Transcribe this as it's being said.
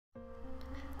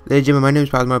Ladies and gentlemen, my name is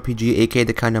PlasmaRPG, aka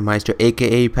the Kinda Meister,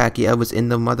 aka Packy Elvis in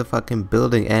the motherfucking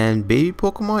building, and baby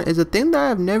Pokemon is a thing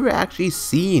that I've never actually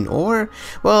seen, or,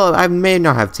 well, I may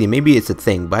not have seen, maybe it's a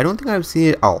thing, but I don't think I've seen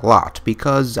it a lot,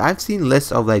 because I've seen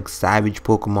lists of, like, savage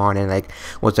Pokemon, and, like,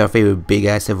 what's our favorite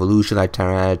big-ass evolution, like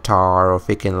Tyranitar, or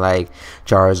freaking, like,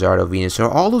 Charizard, or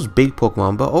Venusaur, all those big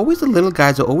Pokemon, but always the little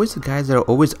guys are always the guys that are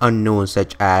always unknown,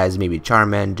 such as maybe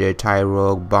Charmander,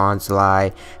 Tyrogue,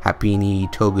 Bonsly, Happiny,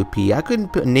 Togepi. I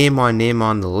couldn't put name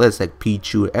on the list like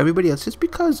Pichu, everybody else, just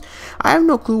because I have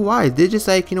no clue why. They're just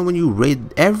like, you know, when you rate,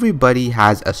 everybody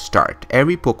has a start.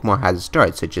 Every Pokemon has a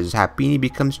start, such as Happiny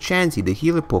becomes Chansey, the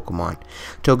healer Pokemon.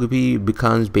 Togepi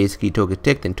becomes basically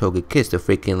Togetic, then Togekiss, the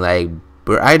freaking like,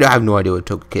 I have no idea what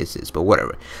Togekiss is, but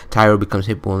whatever. Tyro becomes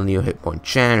Hitmonchan or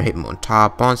Hitmonchan, or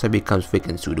Hitmontop. Bonsai becomes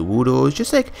freaking Sudowoodo. It's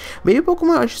just like, baby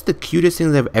Pokemon are just the cutest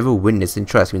things I've ever witnessed, and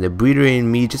trust me, the breeder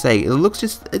in me, just like, it looks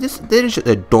they're just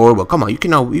adorable. Come on, you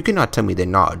cannot tell me they're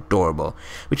not adorable.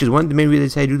 Which is one of the main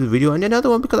reasons I do the video, and another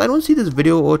one because I don't see this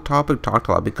video or topic talked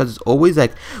a lot, because it's always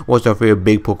like, what's our favorite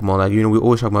big Pokemon? Like, you know, we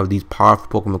always talk about these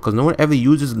powerful Pokemon, because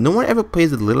no one ever plays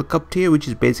the little cup tier, which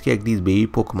is basically like these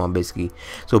baby Pokemon, basically.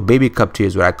 So baby cup tier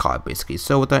is what I call it, basically.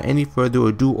 So without any further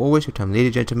ado or waste of time, ladies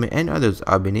and gentlemen and others,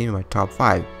 I'll be naming my top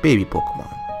 5 baby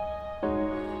Pokemon.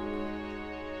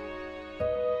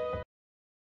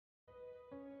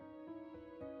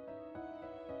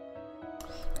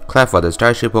 Cleffa, the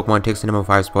Starship Pokemon, takes the number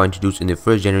 5 spot, introduced in the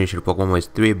first generation of Pokemon with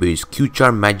 3 abilities: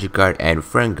 Q-Charm, Magikarp, and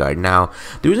Friendguard. Now,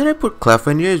 the reason I put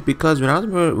Cleffa in here is because when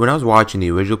I was watching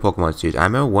the original Pokemon series, I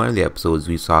remember one of the episodes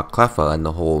we saw Cleffa and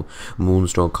the whole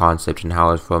Moonstone concept and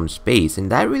how it's from space,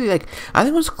 and that really, like, I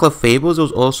think it was Clefables. It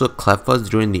was also Cleffas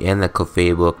during the end, like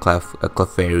Clefable,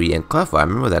 Clefairy, and Cleffa. I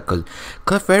remember that because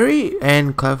Clefairy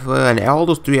and Cleffa and all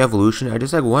those 3 evolutions are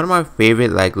just like one of my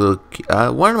favorite, like,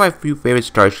 one of my few favorite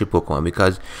Starship Pokemon,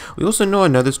 because we also know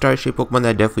another star-shaped Pokemon that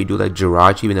I definitely do, like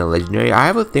Jirachi, even the legendary. I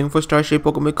have a thing for star-shaped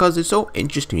Pokemon because it's so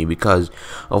interesting to me, because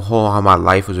of how my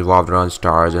life was revolved around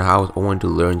stars, and how I wanted to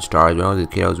learn stars. When I was a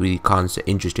kid, I was really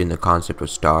interested in the concept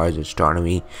of stars and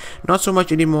astronomy. Not so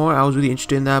much anymore. I was really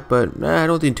interested in that, but I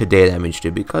don't think today that I'm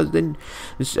interested, because then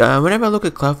whenever I look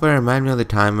at Cleffa, it reminds me of the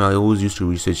time I always used to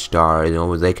research stars, and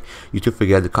always like used to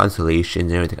forget the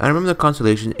constellations and everything. I don't remember the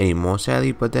constellations anymore,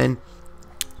 sadly, but then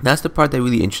that's the part that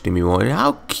really interested me more, and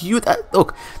how cute.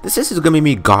 Look, this is gonna be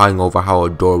me going over how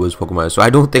adorable this Pokemon is, so I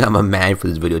don't think I'm a man for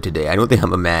this video today. I don't think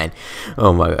I'm a man.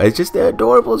 Oh my god, it's just, they're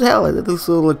adorable as hell. Those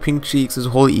little like pink cheeks, his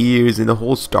whole ears, and the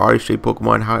whole star-shaped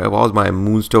Pokemon, how it evolves my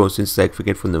Moonstone since like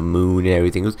freaking from the moon and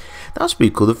everything. That was pretty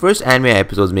cool. The first anime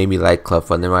episodes made me like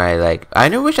Cleffa, and then I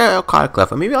never wish I caught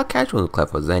Cleffa. Maybe I'll catch one of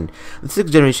Cleffas. Then the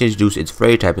 6th generation introduced its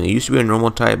fairy typing. It used to be a normal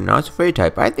type, now it's a fairy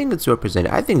type. I think it's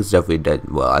represented. I think it's definitely dead.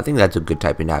 Well, I think that's a good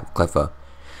type in have Cleffa.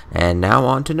 And now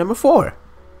on to number 4.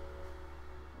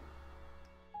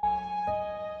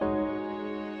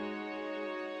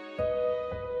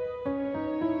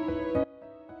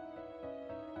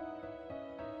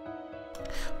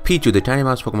 Pichu, the tiny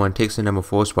mouse Pokemon, takes the number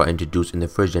 4 spot, introduced in the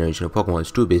first generation of Pokemon.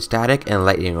 It's 2-bit, Static, and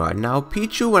Lightning Rod. Now,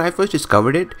 Pichu, when I first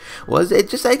discovered it,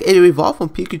 just like it evolved from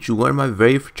Pikachu, one of my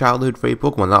very childhood favorite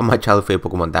Pokemon. Not my childhood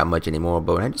favorite Pokemon that much anymore,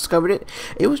 but when I discovered it,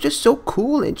 it was just so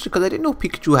cool and interesting, because I didn't know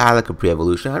Pikachu had like a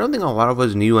pre-evolution. I don't think a lot of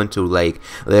us knew until like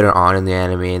later on in the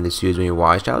anime and the series when we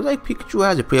watched. I was like, Pikachu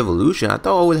has a pre-evolution. I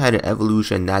thought it always had an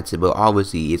evolution, that's it, but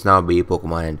obviously it's not a baby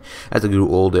Pokemon, and as I grew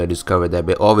older I discovered that,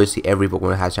 but obviously every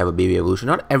Pokemon has to have a baby evolution.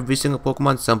 Not every single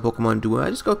Pokemon, some Pokemon do. And I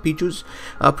just got Pichu's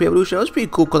pre-evolution. It was pretty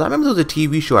cool, because I remember there was a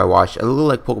TV show I watched, a little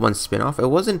like Pokemon spin-off. It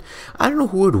wasn't, I don't know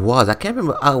who it was, I can't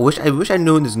remember. I wish I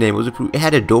knew his name. It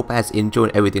had a dope ass intro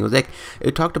and everything. It was like,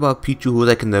 it talked about Pichu who was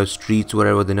like in the streets or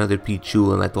whatever with another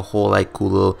Pichu, and like the whole like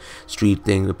cool little street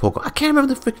thing, the Pokemon. I can't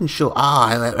remember the freaking show.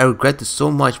 I regret this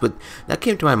so much, but that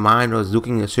came to my mind when I was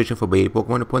looking and searching for baby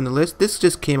Pokemon to put on the list. This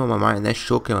just came on my mind, and that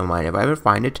show came on my mind. If I ever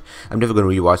find it, I'm never gonna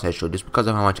rewatch that show, just because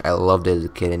of how much I loved it as a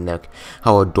kid, and like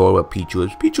how adorable Pichu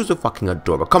is. Pichu's a fucking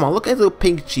adorable. Come on, look at the little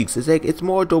pink cheeks. It's like, it's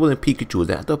more adorable than Pikachu is.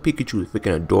 I thought Pikachu was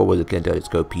freaking adorable as a kid. Let's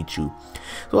go Pichu.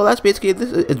 So that's basically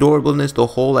this adorableness, the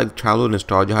whole like childhood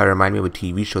nostalgia, how it reminded me of a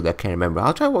TV show that I can't remember.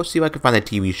 I'll try to see if I can find that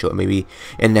TV show. Maybe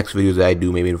in next videos that I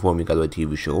do, maybe inform you guys what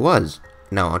TV show it was.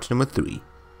 Now on to number 3.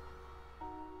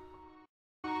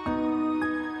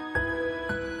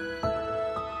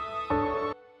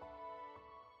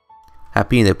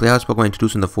 Happiny, the Playhouse Pokemon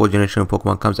introduced in the 4th generation of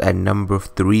Pokemon, comes at number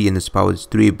 3 in this power's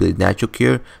 3 abilities: Natural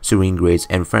Cure, Serene Grace,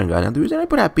 and Ferngard. Now, the reason I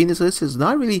put Happiny in this list is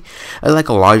not really like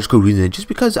a logical reason. It's just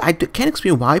because I can't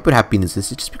explain why I put Happiny in this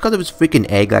list. It's just because of his freaking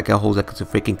egg, like it holds like it's a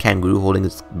freaking kangaroo holding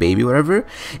its baby, whatever.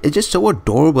 It's just so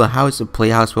adorable how it's a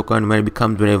Playhouse Pokemon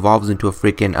when it evolves into a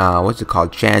freaking what's it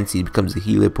called, Chansey. It becomes the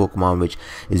healer Pokemon, which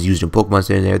is used in Pokemon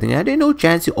Center and everything. And I didn't know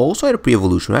Chansey also had a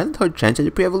pre-evolution. I hadn't heard Chansey had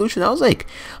a pre-evolution. I was like,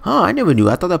 huh, I never knew.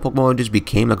 I thought that Pokemon just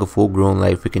became like a full-grown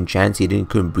like freaking Chansey. It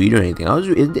couldn't breed or anything.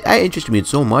 It interested me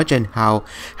so much, and how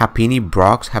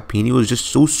Happiny was just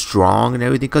so strong and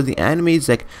everything, because the animes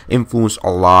like influenced a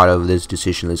lot of this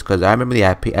decision list. Because I remember the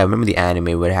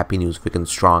anime where Happiny was freaking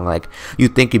strong. Like,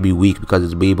 you'd think it'd be weak because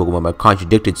it's a baby Pokemon, but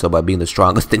contradicted so by being the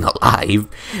strongest thing alive.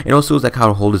 And also it's like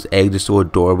how it holds his egg, just so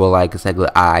adorable. Like, it's like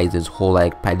the eyes, his whole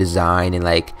like design, and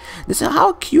like this is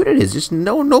how cute it is. Just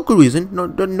no good reason. No,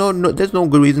 there's no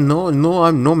good reason.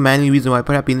 No manly reason why I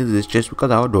put Happiny into this, just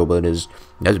because how adorable it is.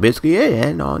 That's basically it.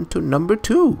 And on to number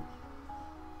 2.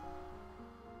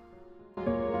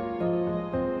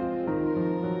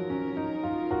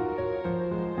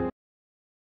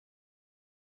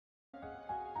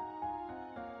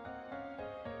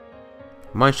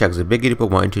 Munchlax is a big kitty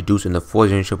Pokemon introduced in the 4th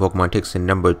generation of Pokemon, takes the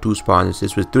number 2 spot on this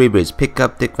list with 3 abilities: Pick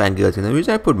Up, Thick Fan, Gills. And the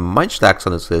reason I put Munchlax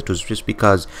on this list was just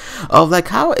because of like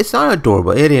how it's not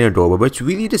adorable. It ain't adorable, but it's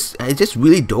just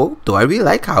really dope though. I really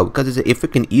like how, because it's a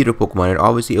freaking eater Pokemon. It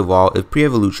obviously evolved a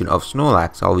pre-evolution of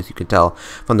Snorlax. Obviously you can tell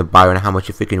from the bio and how much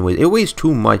it freaking weighs. It weighs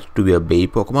too much to be a baby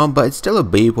Pokemon, but it's still a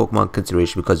baby Pokemon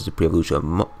consideration because it's a pre-evolution of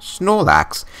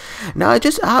Snorlax. Now,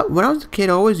 when I was a kid,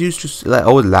 I always used to like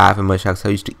always laugh at Munchlax. I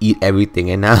used to eat everything.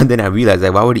 And now then I realized,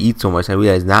 like, why would I eat so much? I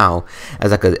realized now,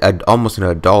 as like almost an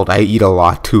adult, I eat a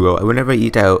lot too. Whenever I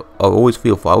eat, I always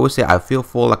feel full. I always say I feel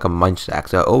full like a Munchlax.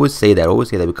 So I always say that.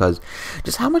 Because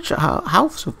just how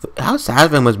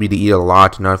satisfying it must be to eat a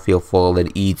lot, to not feel full,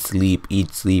 and eat, sleep,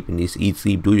 and just eat,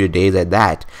 sleep, do your days like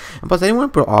that. And plus, I didn't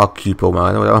want to put all cute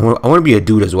Pokemon. I want to be a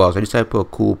dude as well. So I decided to put a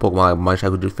cool Pokemon like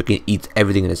Munchlax who just freaking eats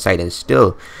everything in the sight and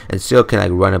still can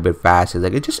like run a bit fast.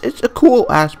 It's a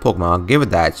cool ass Pokemon. I'll give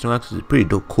it that. Snorlax is pretty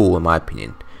cool in my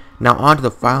opinion. Now on to the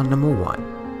final number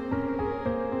 1.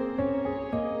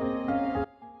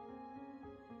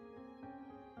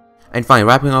 And finally,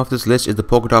 wrapping off this list is the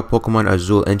Polkadot Pokemon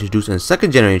Azul, introduced in the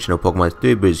 2nd generation of Pokemon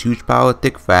 3 abilities: Huge Power,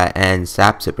 Thick Fat, and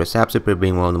Sap Sipper. Sap Sipper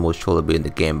being one of the most trollable in the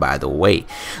game, by the way.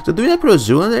 So the reason I put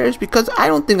Azul in there is because I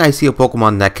don't think I see a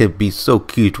Pokemon that can be so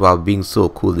cute while being so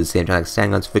cool at the same time. Like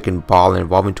standing on its freaking ball and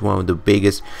evolving to one of the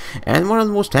biggest and one of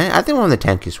the most I think one of the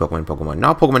tankiest Pokemon.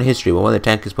 Not Pokemon history, but one of the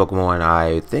tankiest Pokemon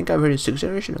I think I've heard in 6th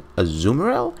generation.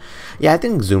 Azumarill? Yeah, I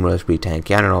think Azumarill is pretty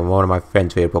tanky. I don't know, one of my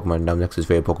friend's favorite Pokemon, Dumnex's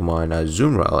favorite Pokemon,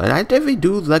 Azumarill. And I definitely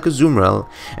do like Azumarill,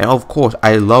 and of course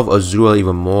I love Azurill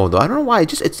even more though. I don't know why,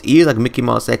 just its ears, like Mickey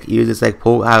Mouse like ears, it's like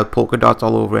polka dots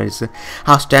all over, and it's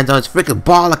how it stands on its freaking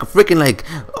ball like a freaking like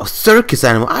a circus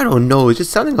animal. I don't know, it's just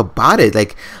something about it.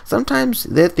 Like sometimes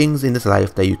there are things in this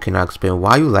life that you cannot explain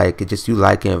why you like it, just you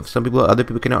like it. Some people, other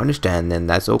people cannot understand, and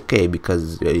that's okay,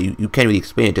 because you can't really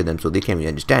explain it to them, so they can't really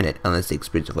understand it unless they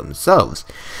experience it for themselves.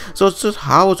 So it's just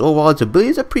how its overall its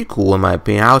abilities are pretty cool in my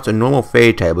opinion. How it's a normal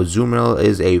fairy type. Azumarill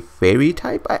is a fairy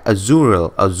type.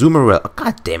 Azumarill,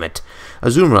 god damn it.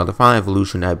 Azumarill, the final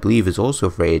evolution, I believe, is also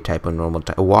a fairy type, a normal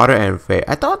type, water and fairy.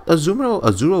 I thought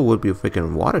Azurill would be a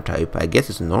freaking water type. I guess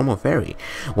it's a normal fairy.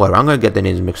 Well, I'm gonna get the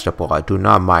names mixed up a lot. Do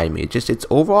not mind me. It's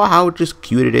overall how just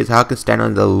cute it is, how it can stand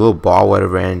on the little ball,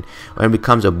 whatever, and when it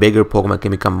becomes a bigger Pokemon, it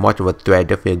can become much of a threat,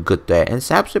 definitely a good threat. And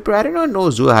Sap Sipper, I did not know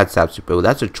Azurill had Sap Sipper. Well,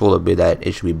 that's a troll bit that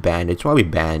it should be banned. It's probably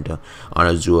banned on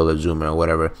Azumarill,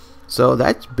 whatever. So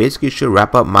that basically should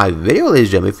wrap up my video,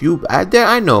 ladies and gentlemen. If you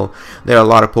I know there are a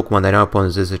lot of Pokemon that aren't on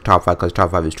this top 5 because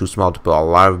top 5 is too small to put a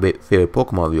lot of favorite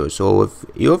Pokemon viewers. So if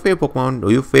your favorite Pokemon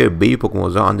or your favorite baby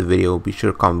Pokemon are on the video, be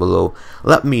sure to comment below.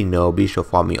 Let me know. Be sure to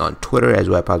follow me on Twitter as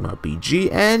well as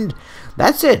PlasmaRPG. And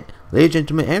that's it, ladies and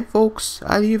gentlemen and folks.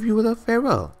 I leave you with a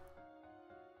farewell.